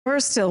We're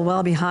still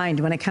well behind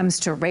when it comes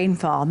to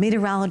rainfall.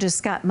 Meteorologist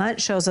Scott Munt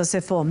shows us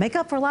if we'll make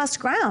up for lost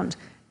ground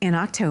in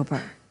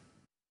October.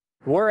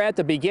 We're at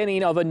the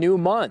beginning of a new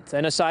month,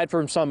 and aside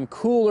from some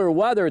cooler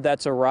weather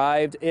that's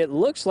arrived, it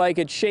looks like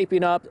it's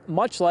shaping up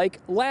much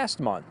like last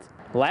month.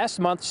 Last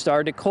month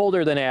started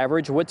colder than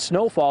average with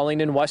snow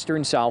falling in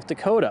western South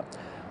Dakota.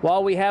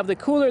 While we have the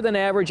cooler than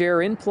average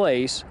air in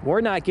place,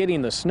 we're not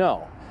getting the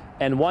snow.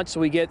 And once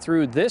we get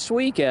through this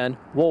weekend,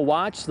 we'll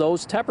watch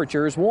those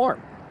temperatures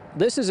warm.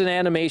 This is an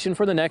animation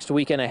for the next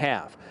week and a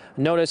half.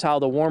 Notice how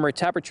the warmer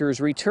temperatures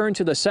return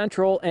to the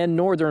central and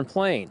northern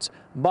plains.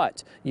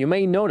 But you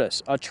may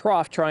notice a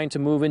trough trying to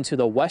move into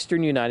the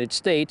western United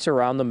States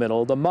around the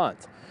middle of the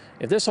month.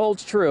 If this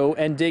holds true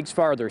and digs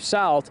farther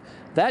south,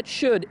 that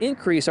should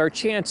increase our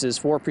chances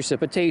for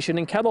precipitation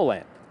in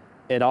Kettleland.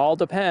 It all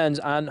depends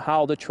on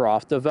how the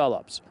trough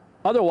develops.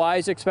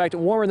 Otherwise, expect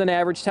warmer than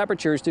average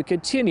temperatures to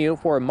continue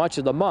for much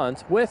of the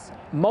month with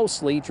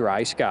mostly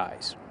dry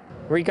skies.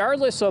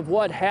 Regardless of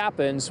what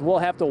happens, we'll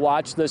have to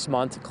watch this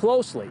month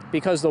closely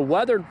because the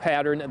weather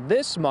pattern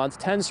this month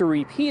tends to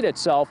repeat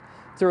itself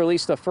through at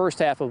least the first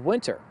half of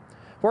winter.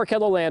 For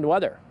Kettleland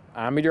Weather,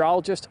 I'm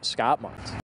meteorologist Scott Munt.